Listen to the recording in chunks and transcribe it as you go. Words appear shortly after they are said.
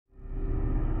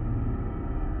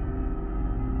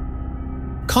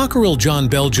Cockerill John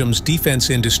Belgium's defense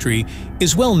industry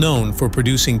is well known for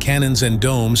producing cannons and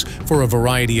domes for a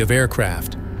variety of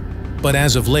aircraft. But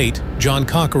as of late, John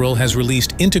Cockerill has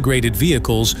released integrated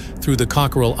vehicles through the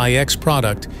Cockerill iX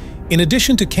product, in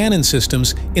addition to cannon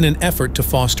systems, in an effort to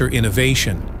foster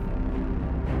innovation.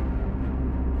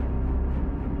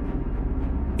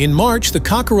 In March, the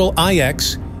Cockerill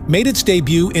iX made its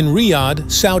debut in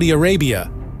Riyadh, Saudi Arabia.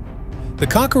 The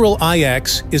Cockerill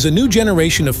iX is a new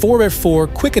generation of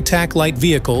 4x4 quick attack light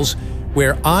vehicles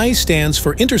where I stands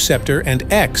for Interceptor and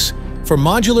X for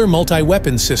modular-multi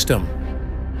weapon system.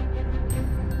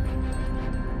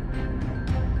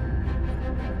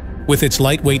 With its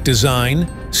lightweight design,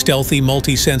 stealthy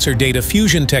multi-sensor data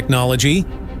fusion technology,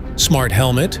 smart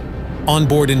helmet,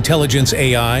 onboard intelligence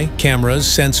AI, cameras,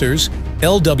 sensors,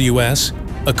 LWS,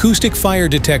 acoustic fire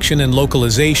detection and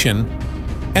localization,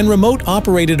 and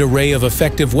remote-operated array of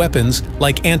effective weapons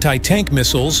like anti-tank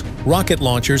missiles, rocket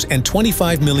launchers, and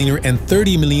 25mm and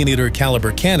 30mm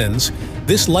caliber cannons,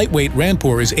 this lightweight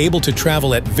Ranpur is able to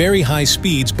travel at very high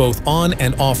speeds both on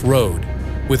and off-road,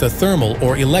 with a thermal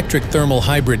or electric thermal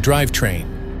hybrid drivetrain.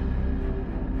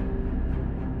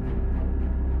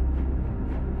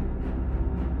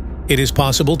 It is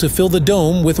possible to fill the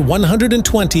dome with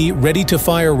 120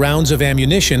 ready-to-fire rounds of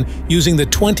ammunition using the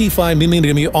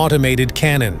 25mm automated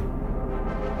cannon.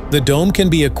 The dome can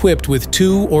be equipped with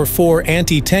 2 or 4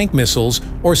 anti-tank missiles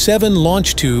or 7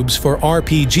 launch tubes for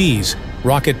RPGs,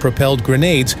 rocket-propelled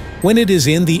grenades, when it is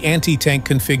in the anti-tank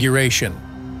configuration.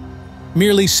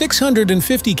 Merely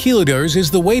 650 kilograms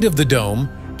is the weight of the dome,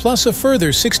 plus a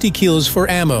further 60 kilos for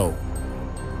ammo.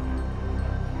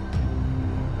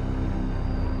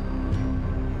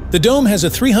 The dome has a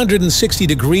 360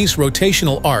 degrees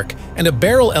rotational arc and a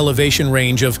barrel elevation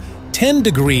range of 10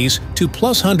 degrees to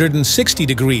plus 160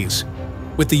 degrees.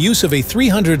 With the use of a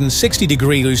 360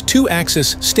 degrees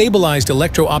 2-axis stabilized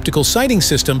electro-optical sighting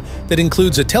system that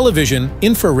includes a television,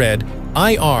 infrared,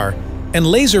 IR, and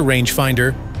laser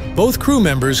rangefinder, both crew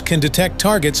members can detect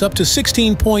targets up to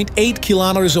 16.8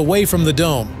 kilometers away from the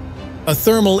dome. A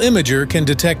thermal imager can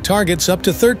detect targets up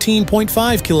to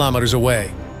 13.5 kilometers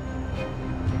away.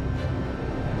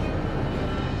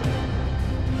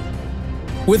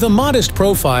 With a modest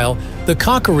profile, the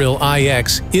Cockerill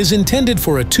iX is intended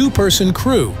for a 2-person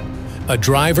crew, a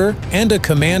driver and a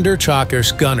commander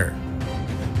Chockers gunner.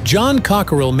 John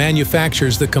Cockerill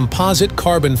manufactures the composite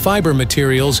carbon fiber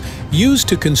materials used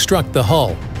to construct the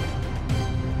hull.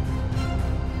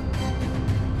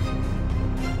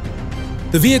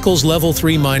 The vehicle's Level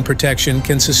 3 mine protection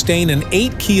can sustain an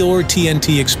 8 kilo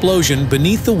TNT explosion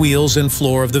beneath the wheels and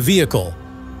floor of the vehicle,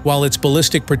 while its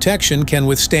ballistic protection can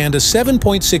withstand a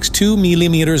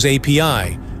 7.62mm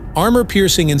API,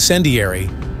 armor-piercing incendiary,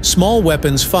 small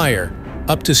weapons fire,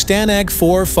 up to STANAG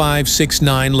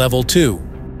 4569 Level 2.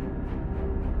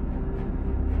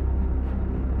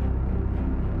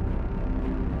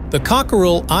 The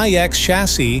Cockerill iX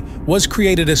chassis was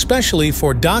created especially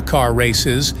for Dakar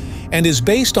races and is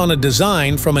based on a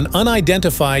design from an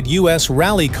unidentified U.S.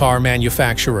 rally car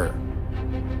manufacturer.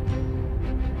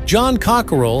 John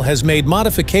Cockerill has made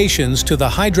modifications to the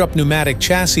Hydrup pneumatic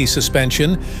chassis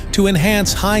suspension to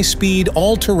enhance high-speed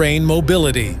all-terrain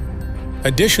mobility.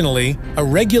 Additionally, a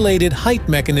regulated height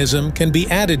mechanism can be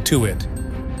added to it.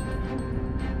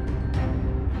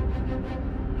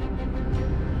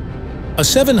 A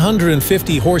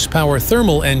 750 horsepower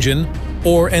thermal engine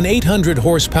or an 800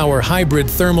 horsepower hybrid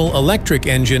thermal-electric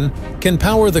engine can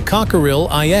power the Cockerill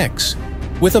iX.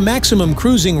 With a maximum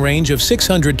cruising range of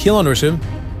 600 kilometers,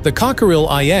 the Cockerill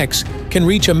iX can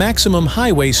reach a maximum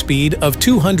highway speed of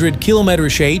 200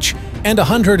 km/h and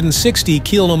 160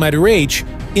 km/h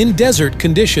in desert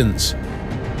conditions.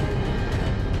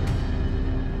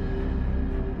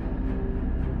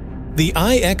 The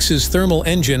iX's thermal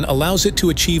engine allows it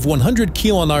to achieve 100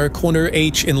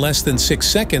 km/h in less than 6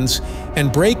 seconds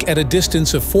and brake at a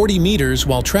distance of 40 meters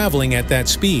while traveling at that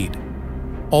speed.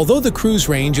 Although the cruise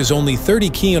range is only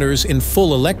 30 kilometers in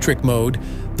full electric mode,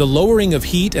 the lowering of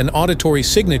heat and auditory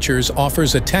signatures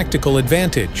offers a tactical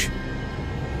advantage.